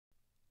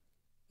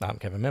I'm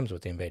Kevin Mims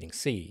with the Invading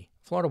Sea,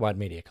 Florida-wide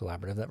media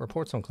collaborative that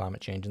reports on climate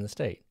change in the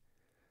state.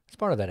 As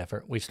part of that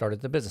effort, we've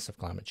started The Business of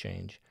Climate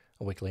Change,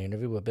 a weekly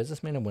interview with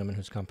businessmen and women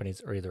whose companies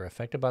are either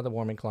affected by the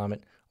warming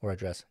climate or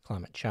address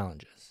climate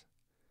challenges.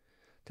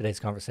 Today's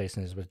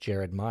conversation is with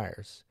Jared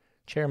Meyers,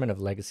 chairman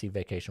of Legacy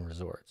Vacation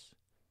Resorts.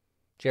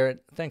 Jared,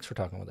 thanks for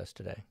talking with us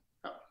today.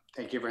 Oh,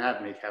 thank you for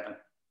having me, Kevin.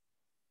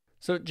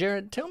 So,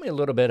 Jared, tell me a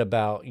little bit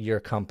about your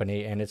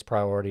company and its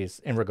priorities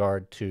in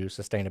regard to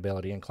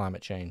sustainability and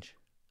climate change.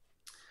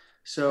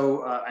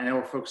 So I know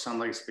we're focused on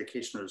legacy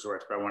vacation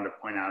resorts, but I wanted to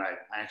point out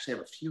I actually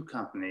have a few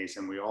companies,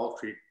 and we all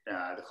treat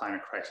the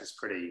climate crisis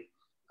pretty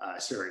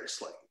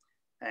seriously.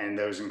 And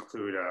those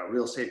include a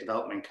real estate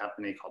development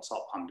company called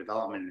Salt Palm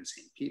Development in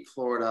St. Pete,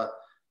 Florida,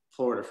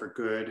 Florida for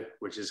Good,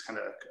 which is kind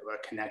of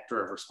a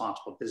connector of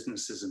responsible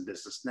businesses and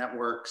business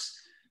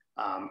networks.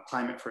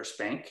 Climate First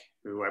Bank,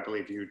 who I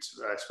believe you'd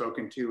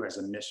spoken to, has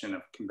a mission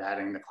of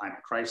combating the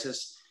climate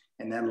crisis.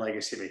 And then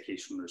Legacy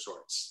Vacation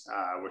Resorts,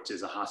 which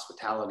is a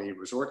hospitality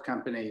resort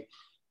company.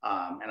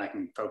 And I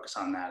can focus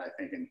on that, I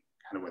think, in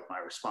kind of with my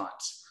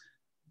response.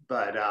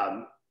 But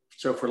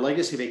so for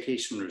Legacy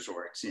Vacation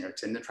Resorts,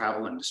 it's in the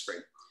travel industry.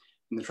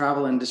 And the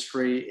travel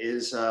industry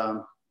is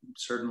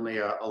certainly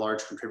a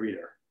large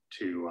contributor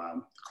to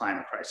the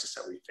climate crisis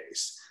that we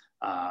face.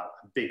 A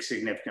big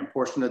significant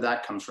portion of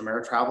that comes from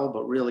air travel,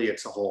 but really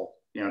it's a whole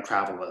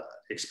travel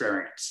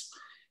experience.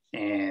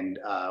 And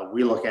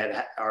we look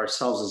at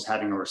ourselves as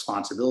having a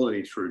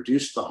responsibility to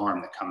reduce the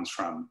harm that comes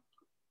from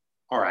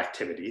our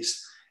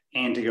activities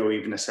and to go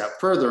even a step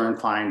further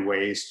and find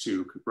ways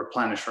to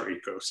replenish our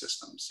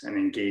ecosystems and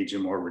engage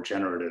in more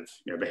regenerative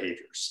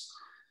behaviors.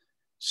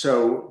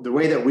 So the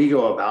way that we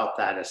go about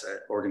that as an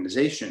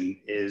organization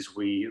is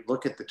we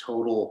look at the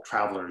total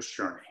traveler's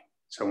journey.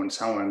 So when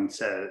someone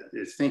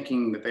is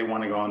thinking that they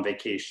want to go on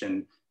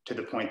vacation, to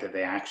the point that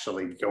they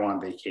actually go on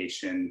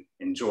vacation,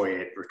 enjoy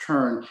it,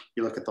 return,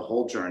 you look at the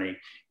whole journey,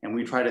 and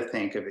we try to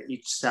think of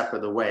each step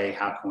of the way,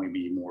 how can we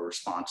be more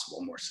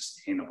responsible, more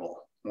sustainable,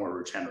 more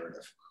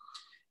regenerative?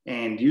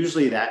 And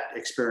usually that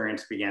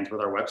experience begins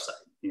with our website.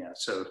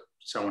 So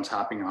someone's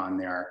hopping on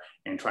there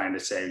and trying to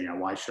say,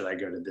 why should I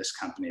go to this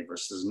company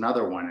versus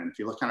another one? And if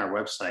you look on our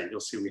website, you'll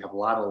see we have a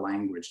lot of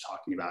language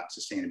talking about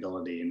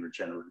sustainability and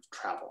regenerative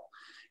travel.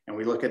 And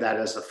we look at that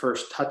as the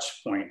first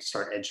touch point to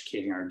start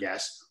educating our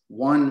guests.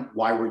 One,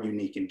 why we're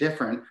unique and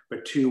different,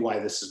 but two, why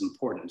this is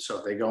important. So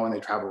if they go and they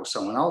travel with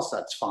someone else,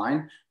 that's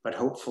fine. But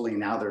hopefully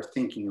now they're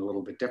thinking a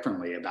little bit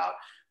differently about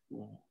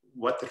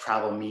what the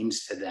travel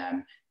means to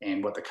them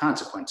and what the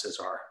consequences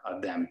are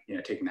of them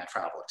taking that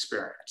travel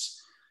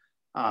experience.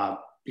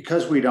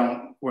 Because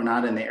we're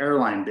not in the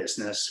airline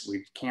business,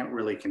 we can't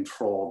really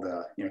control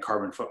the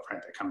carbon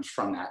footprint that comes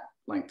from that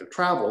length of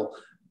travel.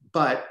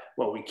 But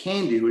what we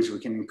can do is we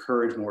can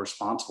encourage more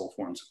responsible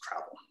forms of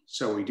travel.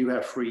 So we do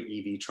have free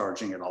EV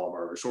charging at all of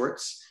our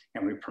resorts,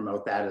 and we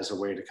promote that as a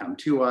way to come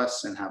to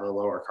us and have a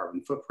lower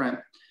carbon footprint.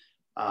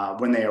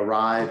 When they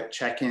arrive at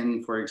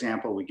check-in, for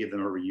example, we give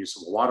them a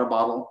reusable water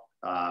bottle.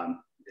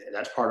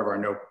 That's part of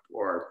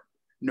our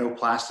no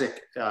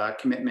plastic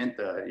commitment,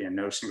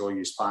 no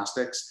single-use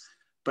plastics.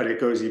 But it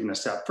goes even a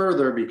step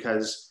further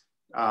because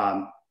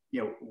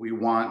we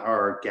want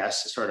our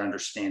guests to start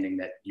understanding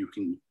that you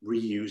can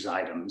reuse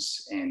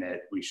items and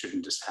that we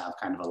shouldn't just have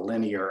kind of a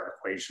linear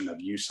equation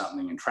of use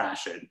something and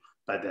trash it,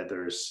 but that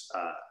there's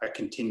a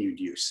continued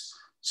use.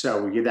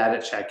 So we give that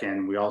at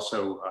check-in. We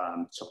also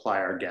supply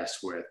our guests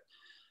with,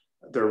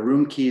 their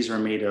room keys are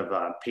made of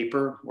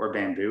paper or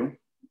bamboo.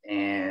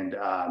 And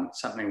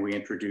something we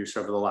introduced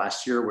over the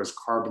last year was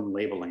carbon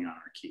labeling on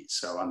our keys.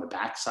 So on the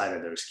back side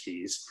of those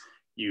keys,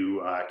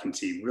 you can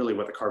see really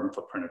what the carbon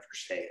footprint of your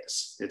stay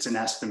is. It's an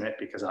estimate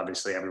because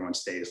obviously everyone's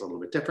stay is a little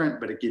bit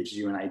different, but it gives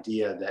you an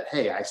idea that,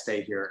 hey, I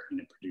stay here and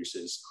it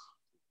produces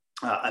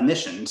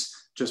emissions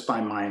just by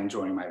my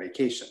enjoying my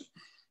vacation.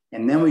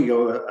 And then we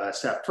go a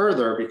step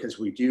further because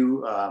we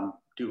do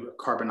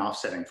carbon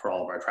offsetting for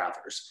all of our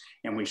travelers.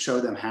 And we show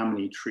them how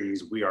many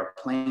trees we are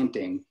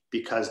planting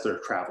because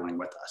they're traveling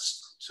with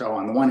us. So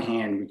on the one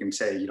hand, we can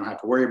say, you don't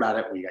have to worry about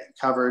it, we got you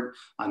covered.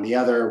 On the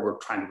other, we're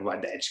trying to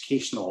provide the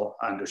educational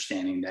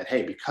understanding that,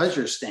 hey, because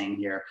you're staying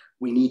here,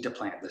 we need to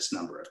plant this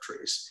number of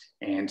trees.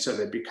 And so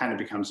that kind of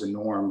becomes a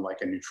norm, like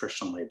a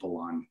nutrition label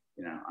on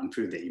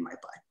food that you might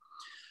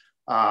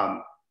buy.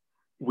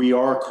 We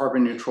are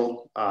carbon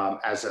neutral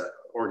as an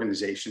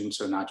organization,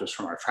 so not just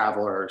from our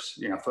travelers,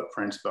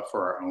 footprints, but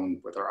for our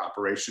own, with our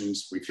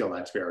operations. We feel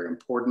that's very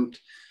important.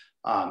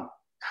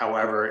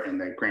 However, in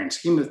the grand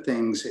scheme of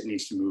things, it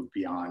needs to move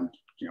beyond,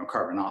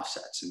 carbon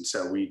offsets. And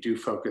so we do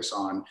focus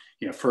on,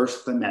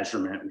 first the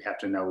measurement. We have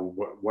to know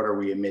what are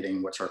we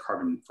emitting, what's our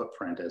carbon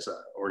footprint as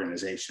an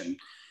organization.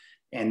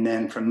 And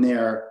then from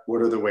there,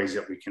 what are the ways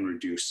that we can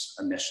reduce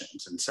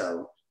emissions? And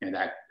so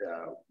that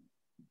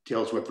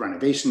deals with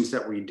renovations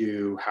that we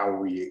do, how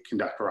we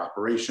conduct our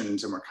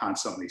operations, and we're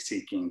constantly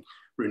seeking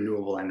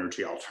renewable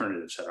energy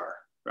alternatives at our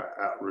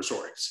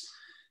resorts.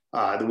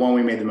 The one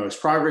we made the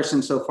most progress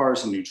in so far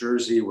is in New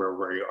Jersey, where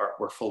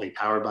we're fully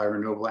powered by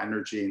renewable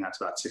energy, and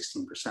that's about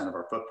 16% of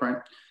our footprint.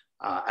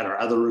 At our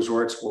other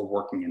resorts, we're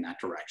working in that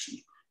direction.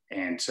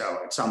 And so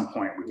at some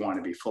point, we want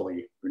to be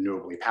fully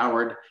renewably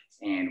powered,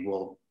 and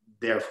we'll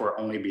therefore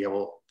only be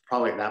able,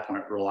 probably at that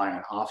point, rely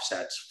on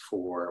offsets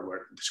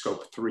for the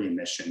scope 3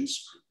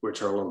 emissions,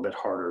 which are a little bit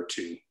harder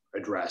to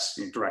address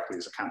directly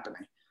as a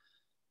company.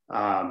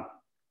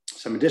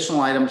 Some additional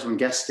items: when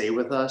guests stay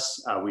with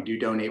us, we do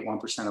donate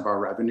 1% of our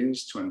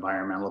revenues to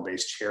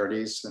environmental-based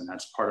charities, and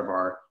that's part of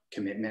our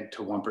commitment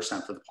to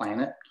 1% for the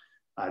planet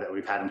that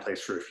we've had in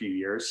place for a few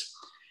years.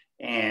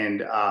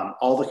 And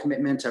all the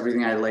commitments,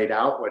 everything I laid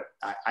out, what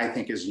I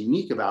think is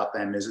unique about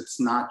them is it's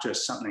not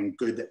just something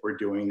good that we're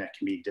doing that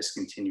can be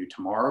discontinued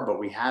tomorrow, but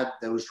we have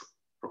those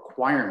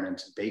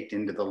requirements baked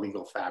into the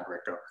legal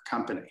fabric of our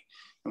company.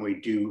 And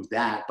we do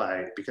that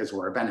because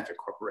we're a benefit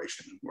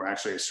corporation. We're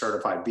actually a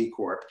certified B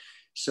Corp.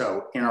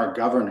 So in our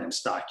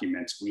governance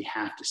documents, we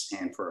have to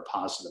stand for a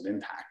positive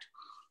impact.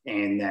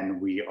 And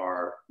then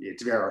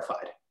it's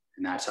verified.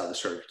 And that's how the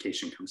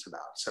certification comes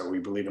about. So we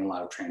believe in a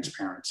lot of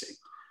transparency.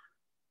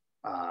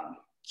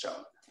 So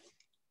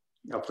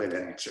hopefully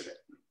that answered it.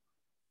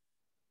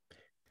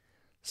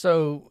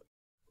 So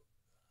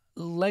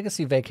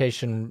Legacy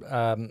Vacation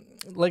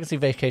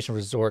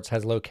Resorts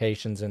has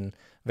locations in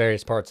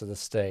various parts of the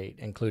state,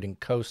 including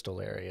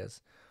coastal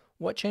areas.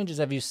 What changes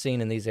have you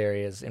seen in these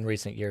areas in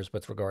recent years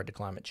with regard to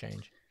climate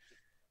change?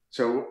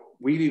 So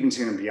we've even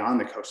seen them beyond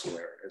the coastal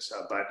areas,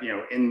 but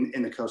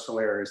in the coastal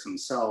areas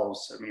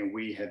themselves, I mean,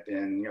 we have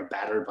been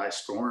battered by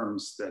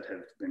storms that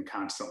have been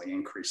constantly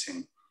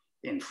increasing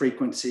in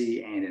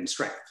frequency and in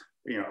strength,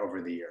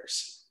 over the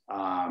years.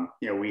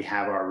 We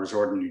have our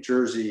resort in New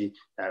Jersey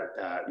that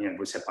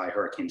was hit by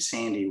Hurricane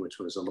Sandy, which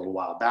was a little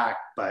while back,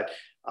 but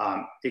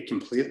it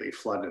completely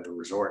flooded the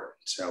resort.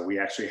 So we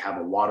actually have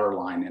a water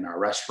line in our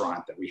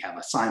restaurant that we have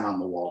a sign on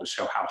the wall to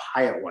show how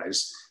high it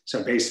was.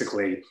 So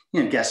basically,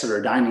 guests that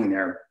are dining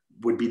there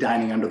would be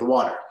dining under the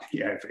water,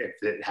 if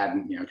it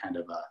hadn't,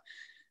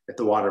 if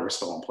the water was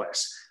still in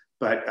place.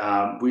 But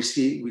we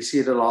see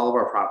it at all of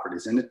our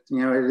properties, and it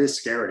is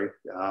scary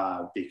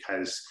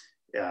because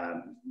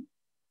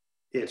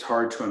it's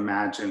hard to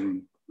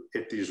imagine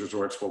if these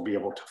resorts will be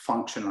able to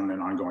function on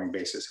an ongoing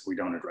basis if we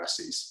don't address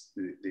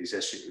these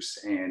issues.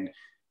 And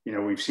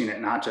we've seen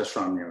it not just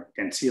from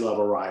again, sea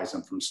level rise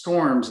and from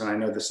storms. And I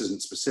know this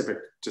isn't specific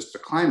just to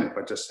climate,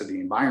 but just to the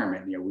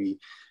environment. We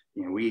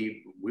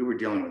were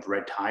dealing with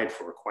red tide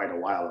for quite a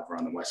while over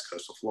on the west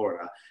coast of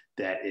Florida.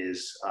 That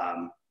is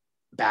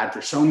bad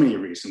for so many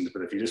reasons.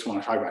 But if you just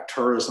want to talk about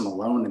tourism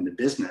alone in the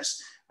business,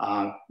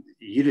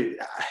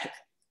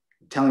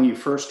 telling you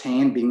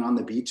firsthand, being on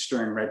the beach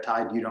during red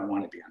tide, you don't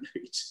want to be on the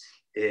beach.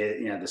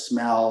 The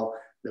smell,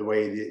 the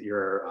way that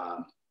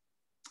your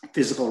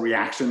physical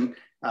reaction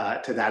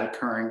to that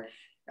occurring,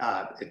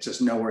 it's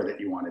just nowhere that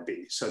you want to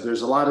be. So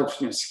there's a lot of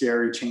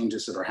scary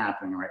changes that are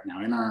happening right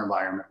now in our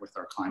environment with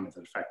our climate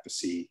that affect the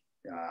sea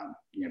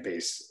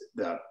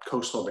the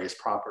coastal based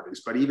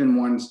properties. But even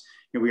ones,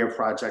 we have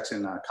projects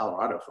in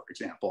Colorado, for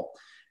example,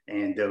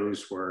 and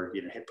those were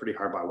hit pretty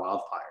hard by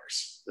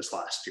wildfires this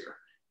last year.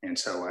 And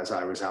so as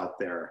I was out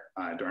there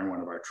during one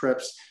of our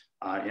trips,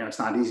 it's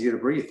not easy to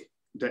breathe.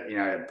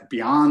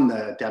 Beyond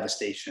the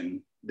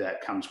devastation that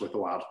comes with the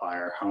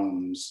wildfire,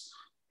 homes,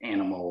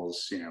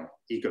 animals,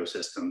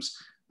 ecosystems,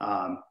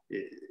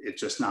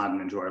 it's just not an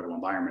enjoyable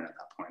environment at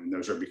that point. And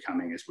those are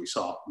becoming, as we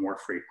saw, more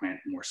frequent,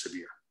 more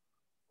severe.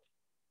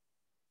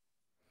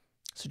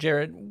 So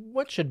Jared,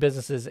 what should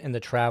businesses in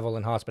the travel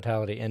and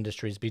hospitality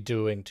industries be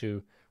doing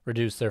to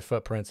reduce their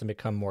footprints and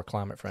become more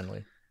climate friendly?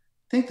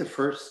 I think the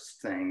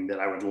first thing that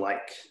I would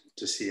like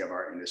to see of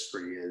our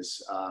industry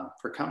is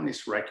for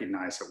companies to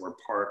recognize that we're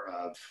part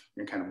of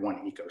kind of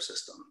one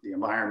ecosystem. The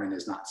environment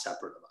is not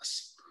separate of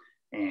us.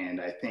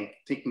 And I think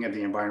thinking of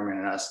the environment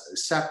and us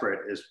as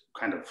separate is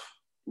kind of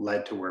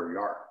led to where we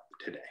are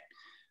today.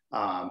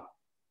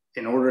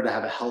 In order to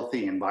have a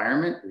healthy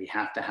environment, we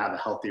have to have a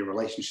healthy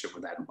relationship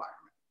with that environment.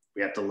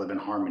 We have to live in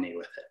harmony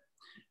with it.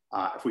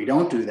 If we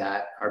don't do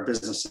that, our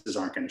businesses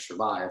aren't going to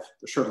survive.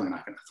 They're certainly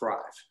not going to thrive.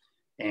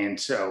 And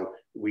so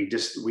we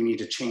need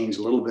to change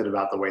a little bit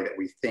about the way that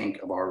we think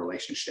of our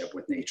relationship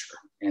with nature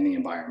and the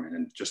environment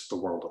and just the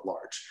world at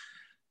large.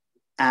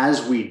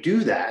 As we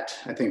do that,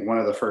 I think one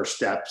of the first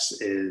steps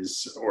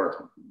is,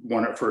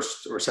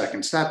 first or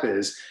second step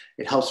is,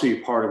 it helps to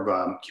be part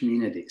of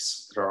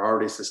communities that are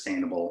already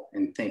sustainable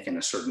and think in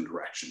a certain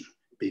direction,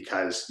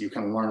 because you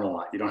can learn a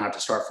lot. You don't have to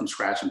start from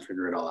scratch and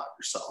figure it all out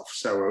yourself.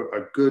 So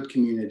a good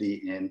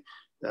community in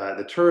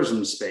the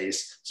tourism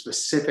space,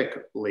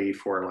 specifically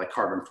for like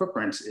carbon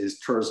footprints, is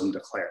Tourism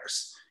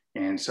Declares.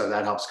 And so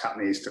that helps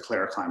companies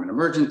declare a climate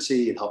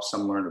emergency. It helps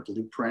them learn a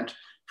blueprint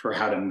for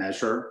how to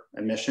measure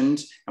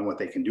emissions and what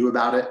they can do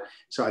about it.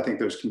 So I think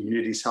those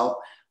communities help.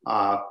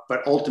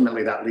 But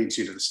ultimately that leads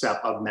you to the step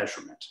of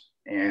measurement.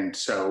 And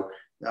so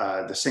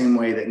the same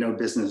way that no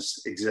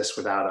business exists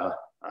without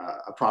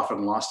a profit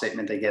and loss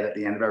statement they get at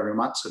the end of every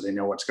month so they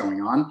know what's going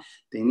on,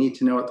 they need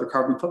to know what their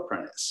carbon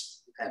footprint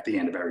is at the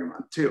end of every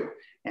month too.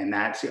 And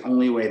that's the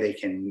only way they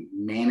can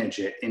manage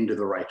it into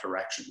the right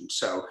direction.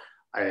 So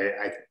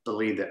I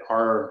believe that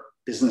our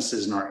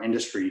businesses in our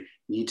industry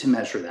need to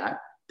measure that.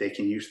 They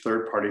can use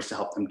third parties to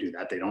help them do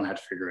that. They don't have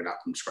to figure it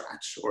out from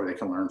scratch, or they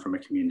can learn from a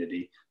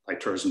community like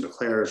Tourism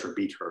Declares or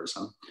Bee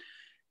Tourism.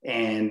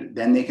 And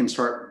then they can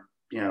start,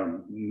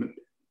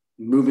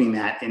 moving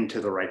that into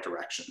the right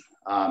direction.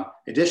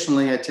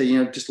 Additionally, I'd say,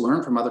 just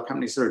learn from other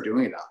companies that are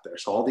doing it out there.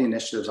 So all the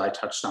initiatives I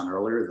touched on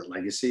earlier that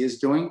Legacy is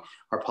doing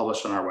are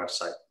published on our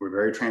website. We're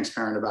very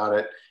transparent about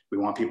it. We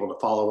want people to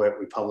follow it.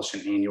 We publish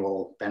an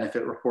annual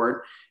benefit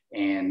report,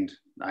 and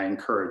I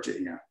encourage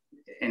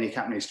any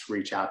companies to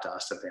reach out to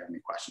us if they have any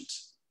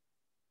questions.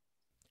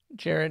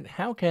 Jared,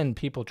 how can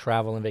people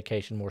travel and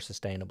vacation more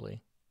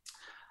sustainably?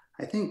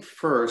 I think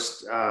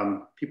first,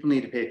 people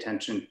need to pay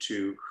attention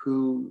to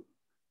who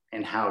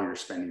and how you're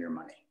spending your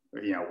money.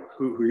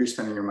 Who you're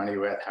spending your money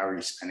with, how are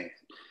you spending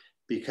it?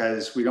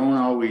 Because we don't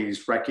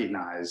always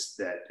recognize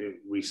that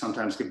we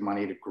sometimes give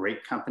money to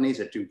great companies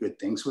that do good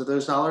things with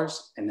those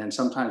dollars. And then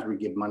sometimes we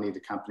give money to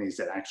companies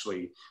that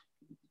actually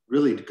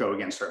really go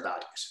against our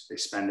values. They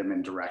spend them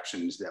in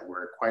directions that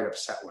we're quite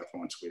upset with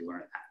once we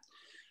learn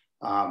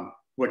that.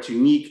 What's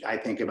unique, I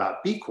think,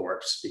 about B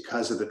Corps,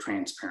 because of the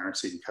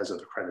transparency, because of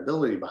the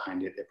credibility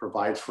behind it, it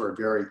provides for a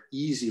very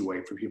easy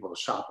way for people to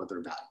shop with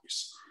their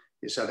values.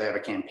 So they have a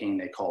campaign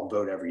they call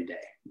Vote Every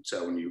Day.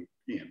 So when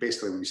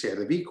basically when you say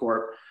the B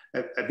Corp,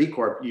 a B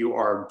Corp, you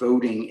are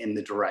voting in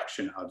the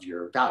direction of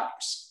your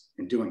values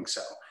in doing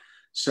so.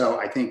 So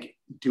I think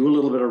do a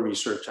little bit of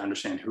research to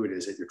understand who it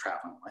is that you're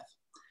traveling with.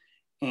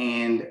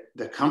 And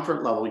the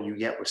comfort level you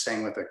get with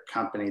staying with a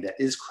company that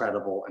is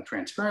credible and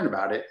transparent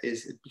about it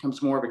is it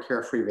becomes more of a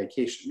carefree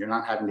vacation. You're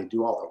not having to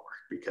do all the work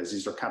because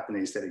these are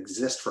companies that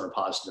exist for a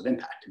positive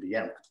impact to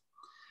begin with.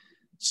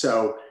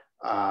 So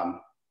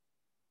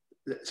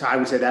I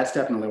would say that's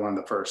definitely one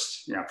of the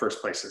first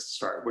places to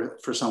start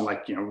with. For some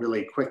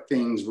really quick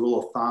things, rule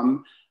of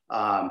thumb,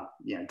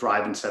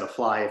 drive instead of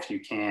fly if you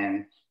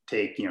can.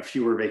 Take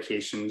fewer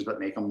vacations but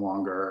make them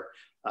longer.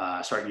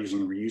 Start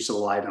using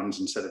reusable items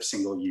instead of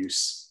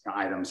single-use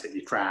items that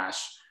you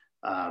trash.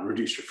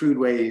 Reduce your food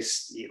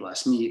waste. Eat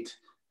less meat.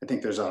 I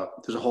think there's a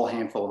whole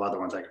handful of other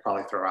ones I could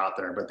probably throw out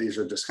there, but these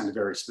are just kind of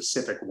very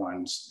specific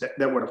ones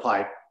that would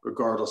apply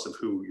regardless of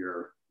who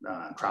your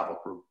travel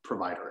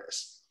provider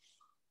is.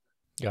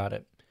 Got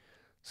it.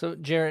 So,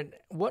 Jared,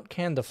 what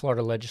can the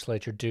Florida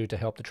legislature do to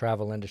help the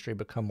travel industry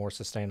become more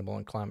sustainable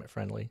and climate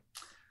friendly?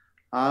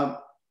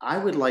 I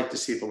would like to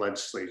see the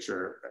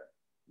legislature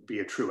be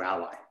a true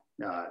ally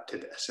to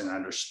this and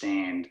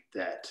understand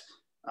that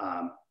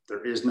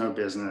there is no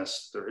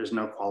business, there is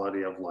no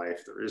quality of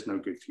life, there is no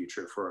good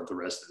future for the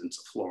residents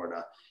of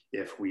Florida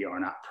if we are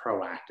not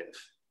proactive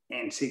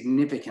and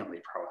significantly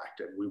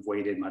proactive. We've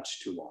waited much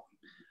too long.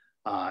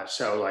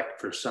 So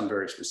for some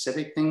very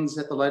specific things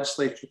that the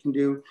legislature can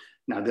do,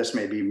 now this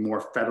may be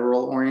more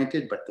federal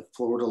oriented, but the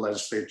Florida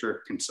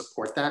legislature can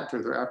support that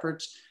through their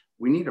efforts.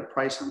 We need a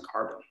price on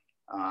carbon.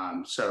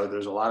 So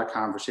there's a lot of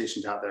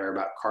conversations out there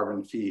about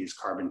carbon fees,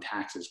 carbon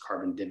taxes,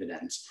 carbon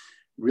dividends.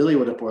 Really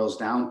what it boils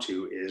down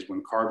to is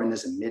when carbon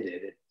is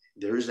emitted,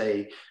 there's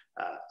a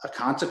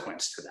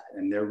consequence to that.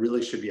 And there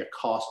really should be a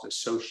cost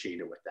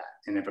associated with that.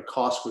 And if a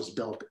cost was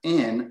built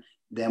in,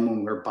 then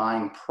when we're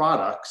buying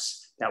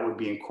products, that would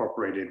be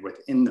incorporated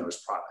within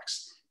those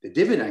products. The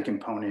dividend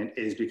component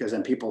is because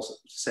then people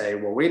say,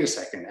 well, wait a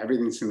second,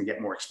 everything's going to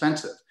get more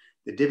expensive.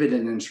 The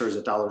dividend ensures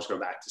that dollars go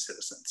back to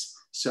citizens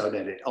so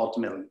that it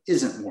ultimately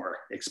isn't more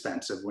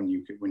expensive when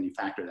you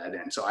factor that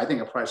in. So I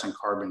think a price on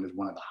carbon is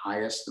one of the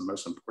highest and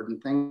most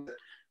important things that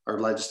our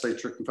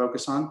legislature can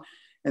focus on.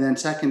 And then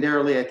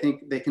secondarily, I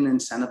think they can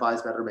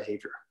incentivize better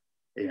behavior.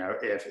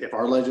 If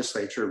our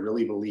legislature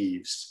really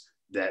believes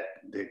that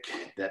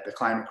the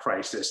climate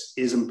crisis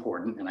is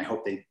important, and I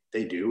hope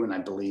they do, and I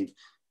believe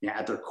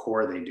at their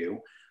core they do,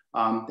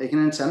 they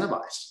can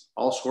incentivize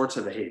all sorts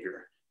of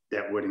behavior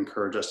that would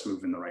encourage us to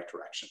move in the right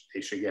direction.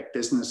 They should get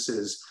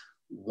businesses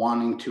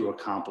wanting to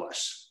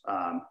accomplish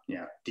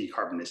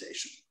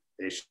decarbonization.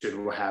 They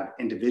should have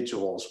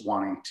individuals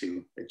wanting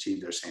to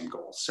achieve their same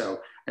goals.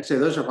 So I'd say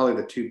those are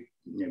probably the two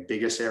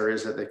biggest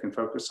areas that they can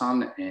focus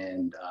on.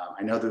 And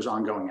I know there's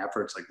ongoing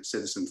efforts like the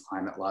Citizens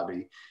Climate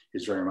Lobby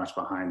is very much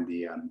behind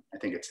I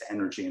think it's the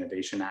Energy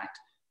Innovation Act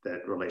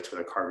that relates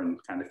with a carbon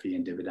kind of fee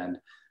and dividend.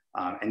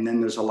 And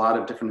then there's a lot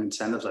of different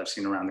incentives I've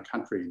seen around the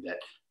country that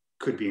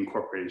could be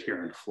incorporated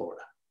here into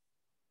Florida.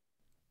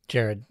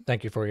 Jared,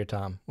 thank you for your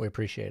time. We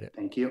appreciate it.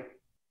 Thank you.